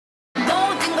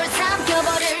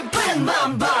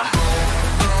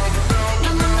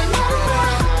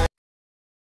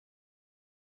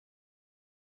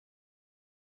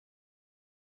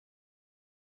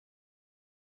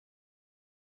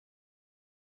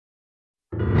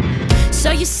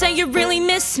So you say you really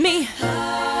miss me?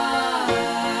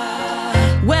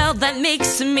 Well, that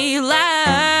makes me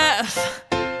laugh,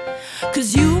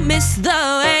 'cause you miss the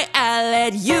way I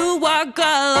let you walk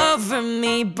all over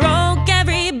me, broke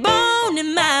every bone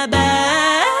in my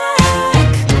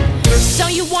back. So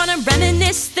you wanna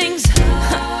reminisce things?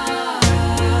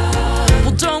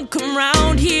 Well, don't come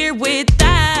round here with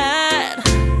that.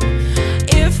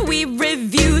 If we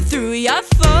review through your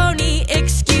phony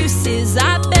excuses,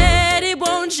 I bet it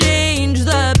won't change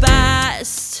the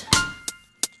past.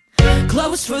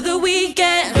 Close for the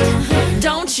weekend,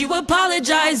 don't you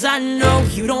apologize, I know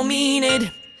you don't mean it.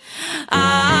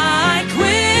 I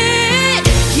quit.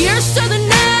 Here's to the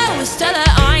no's, to the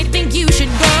I think you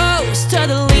should go, to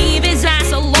the leave his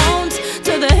ass alone,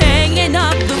 to the hanging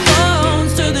up the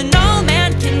phones, to the no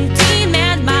man can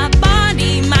demand my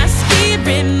body, my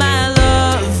spirit, my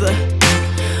love.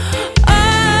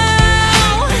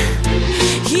 Oh,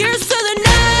 here's to the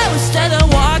no's, to the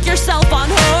walk yourself on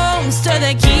homes, to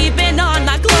the keeping on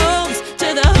my clothes, to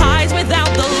the highs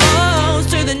without the lows,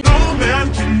 to the no man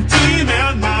can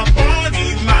demand my body,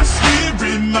 my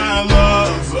spirit, my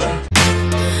love.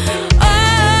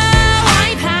 Oh,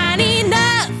 I've had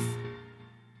enough.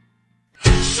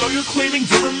 So you're claiming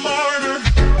you're a martyr?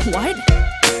 What?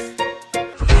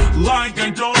 Like I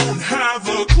don't have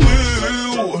a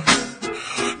clue.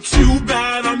 Too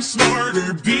bad I'm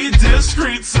smarter, be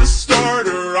discreet's a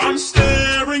starter. I'm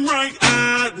staring right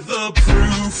at the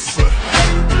proof.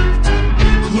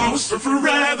 Close for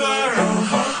forever.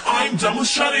 I'm done with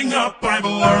shutting up, I've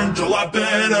learned a lot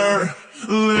better.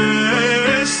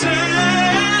 Listen.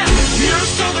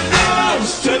 Here's to the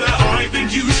no's, to the I think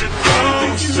you should go,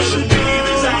 to the leave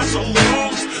his ass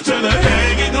alone, to the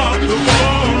hanging up the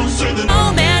phones, to the no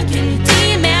man can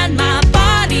demand my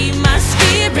body, my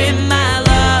spirit, my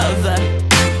love.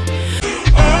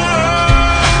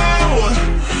 Oh,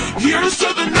 here's to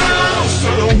the no's,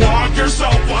 to the walk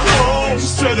yourself on homes,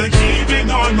 to the keeping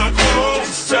on my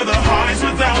clothes, to the highs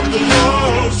without the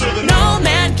lows, to the no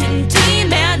man can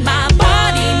demand my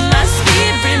body, my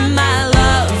spirit, my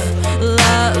love,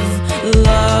 love,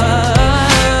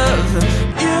 love.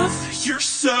 If you're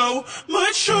so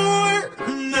mature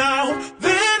now,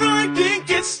 then I think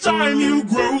it's time you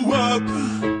grow up.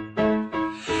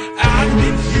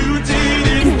 Admit you did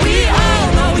it. We all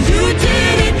know you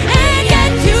did it, and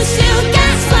yet you still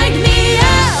gaslight me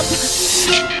up.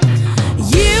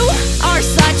 You are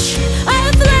such a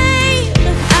flame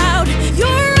out.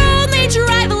 Your only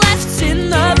drive left in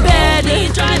the bed.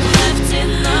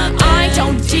 I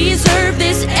don't deserve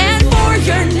this, and for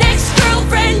your next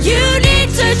girlfriend, you need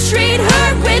to treat her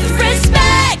with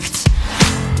respect.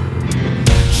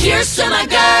 Here's to my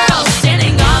girls,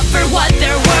 standing up for what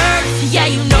they're worth. Yeah,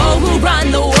 you know who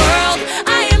run the world.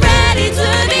 I am ready to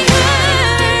be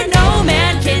heard. No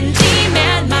man can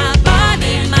demand my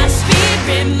body, my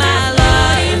spirit, my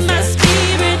love, my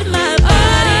spirit, my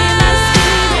body, my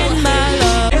spirit, my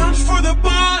love. And for the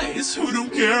boys who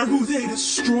don't care who they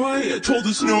destroy, told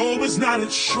us no is not a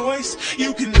choice.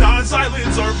 You cannot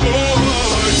silence our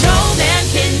voice. No man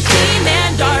can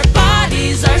demand our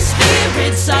bodies, our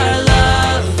spirits, our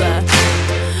love.